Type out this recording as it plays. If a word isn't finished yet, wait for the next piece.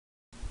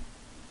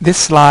This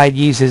slide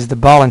uses the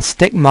ball and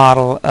stick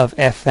model of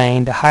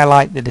ethane to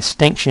highlight the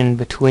distinction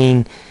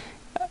between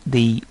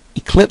the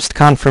eclipsed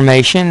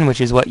conformation, which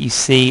is what you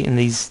see in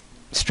these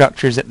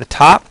structures at the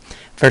top,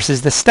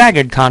 versus the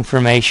staggered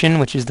conformation,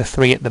 which is the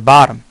three at the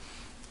bottom.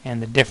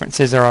 And the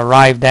differences are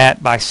arrived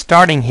at by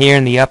starting here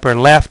in the upper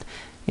left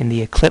in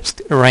the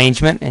eclipsed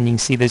arrangement, and you can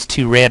see those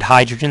two red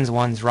hydrogens,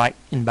 one's right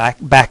in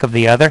back of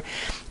the other,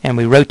 and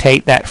we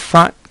rotate that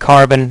front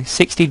carbon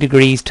 60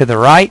 degrees to the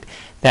right.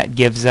 That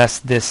gives us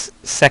this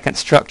second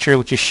structure,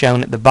 which is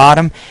shown at the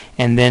bottom,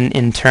 and then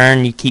in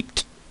turn you keep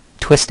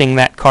twisting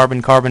that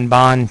carbon-carbon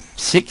bond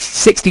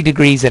 60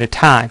 degrees at a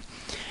time.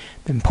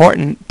 The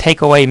important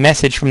takeaway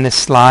message from this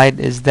slide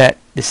is that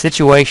the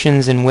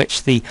situations in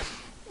which the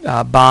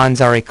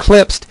bonds are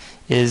eclipsed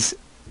is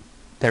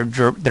they're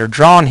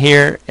drawn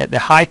here at the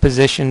high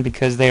position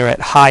because they are at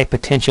high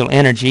potential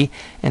energy,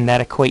 and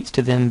that equates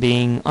to them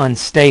being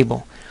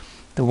unstable.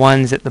 The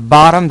ones at the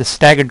bottom, the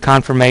staggered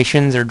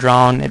conformations, are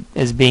drawn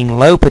as being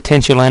low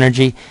potential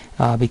energy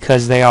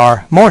because they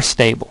are more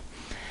stable.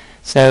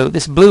 So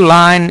this blue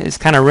line is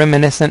kind of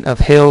reminiscent of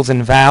hills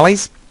and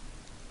valleys,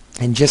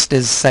 and just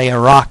as, say, a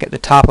rock at the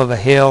top of a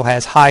hill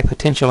has high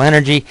potential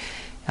energy,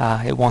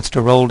 it wants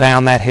to roll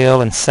down that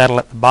hill and settle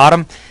at the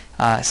bottom,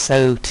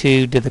 so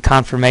too do the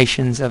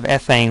conformations of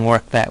ethane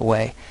work that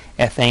way.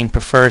 Ethane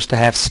prefers to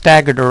have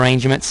staggered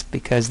arrangements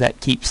because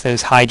that keeps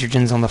those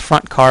hydrogens on the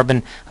front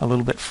carbon a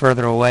little bit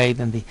further away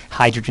than the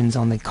hydrogens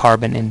on the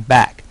carbon in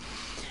back.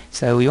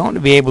 So we want to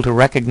be able to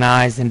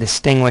recognize and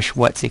distinguish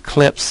what's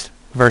eclipsed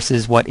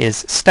versus what is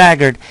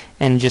staggered,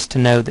 and just to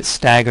know that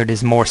staggered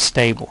is more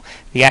stable.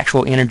 The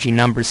actual energy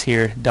numbers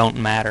here don't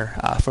matter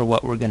for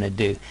what we're going to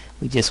do.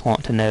 We just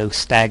want to know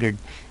staggered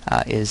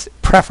is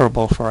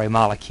preferable for a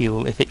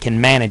molecule if it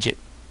can manage it.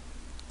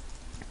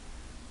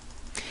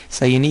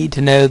 So you need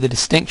to know the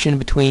distinction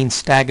between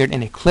staggered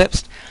and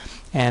eclipsed,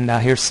 and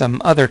here's some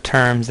other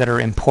terms that are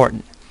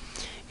important.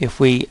 If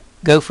we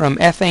go from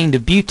ethane to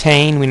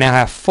butane, we now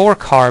have 4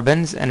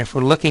 carbons, and if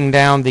we're looking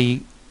down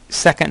the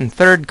second and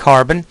third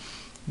carbon,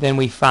 then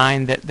we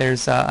find that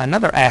there's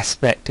another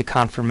aspect to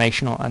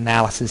conformational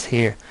analysis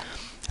here.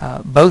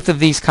 Both of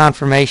these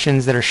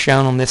conformations that are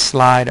shown on this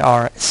slide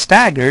are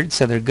staggered,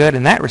 so they're good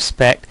in that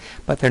respect,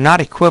 but they're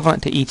not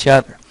equivalent to each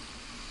other.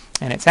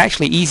 And it's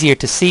actually easier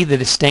to see the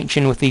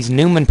distinction with these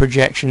Newman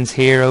projections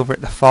here over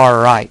at the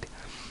far right.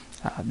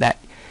 That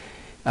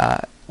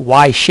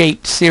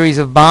Y-shaped series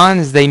of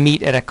bonds, they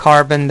meet at a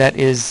carbon that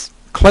is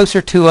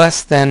closer to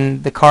us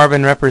than the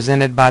carbon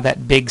represented by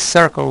that big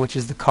circle, which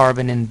is the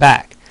carbon in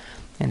back.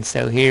 And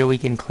so here we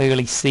can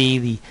clearly see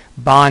the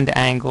bond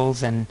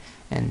angles and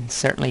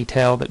certainly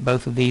tell that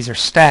both of these are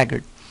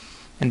staggered.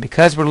 And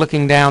because we're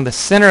looking down the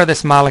center of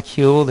this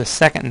molecule, the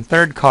second and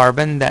third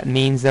carbon, that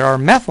means there are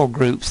methyl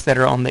groups that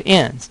are on the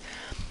ends.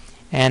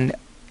 And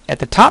at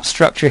the top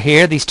structure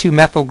here, these two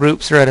methyl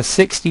groups are at a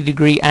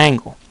 60-degree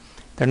angle.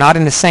 They're not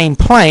in the same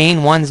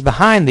plane, one's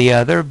behind the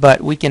other, but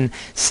we can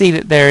see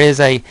that there is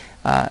a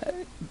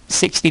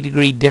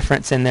 60-degree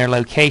difference in their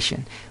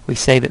location. We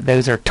say that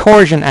those are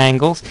torsion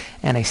angles,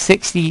 and a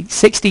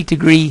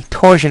 60-degree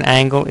torsion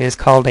angle is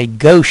called a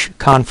gauche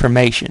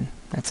conformation.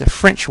 That's a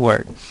French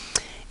word.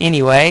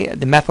 Anyway,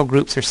 the methyl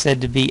groups are said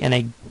to be in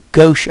a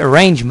gauche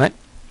arrangement,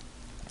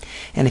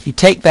 and if you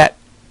take that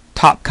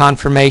top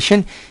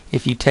conformation,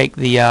 if you take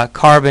the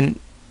carbon,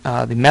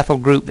 the methyl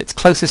group that's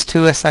closest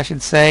to us, I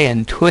should say,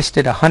 and twist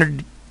it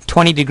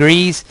 120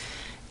 degrees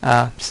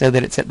so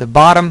that it's at the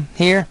bottom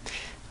here,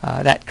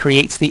 that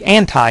creates the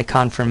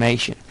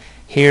anti-conformation.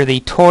 Here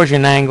the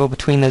torsion angle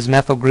between those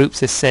methyl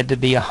groups is said to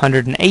be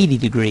 180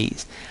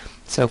 degrees.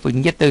 So if we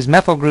can get those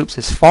methyl groups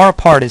as far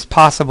apart as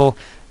possible,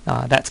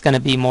 that's going to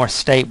be more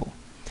stable.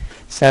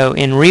 So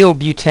in real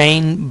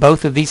butane,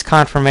 both of these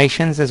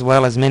conformations, as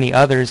well as many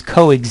others,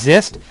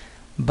 coexist,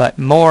 but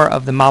more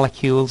of the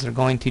molecules are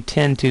going to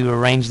tend to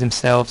arrange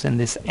themselves in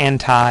this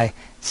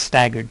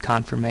anti-staggered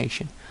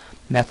conformation.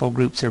 Methyl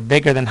groups are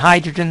bigger than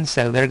hydrogen,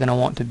 so they're going to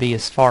want to be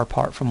as far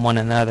apart from one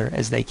another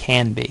as they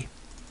can be.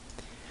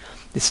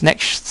 This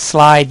next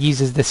slide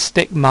uses the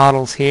stick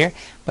models here,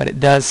 but it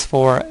does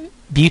for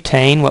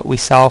butane what we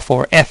saw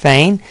for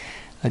ethane.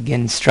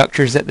 Again,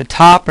 structures at the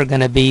top are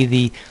going to be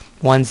the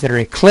ones that are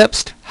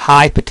eclipsed,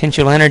 high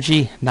potential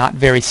energy, not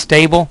very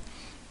stable.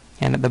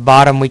 And at the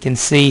bottom we can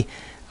see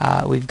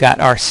we've got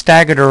our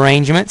staggered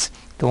arrangements.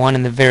 The one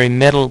in the very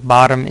middle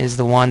bottom is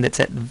the one that's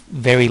at the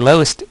very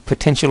lowest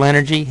potential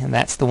energy, and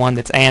that's the one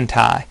that's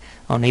anti.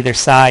 On either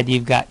side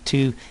you've got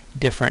two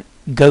different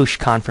gauche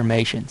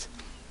conformations.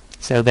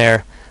 So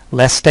they're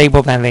less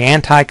stable than the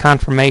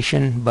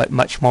anti-conformation, but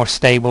much more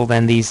stable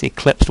than these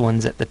eclipsed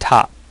ones at the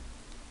top.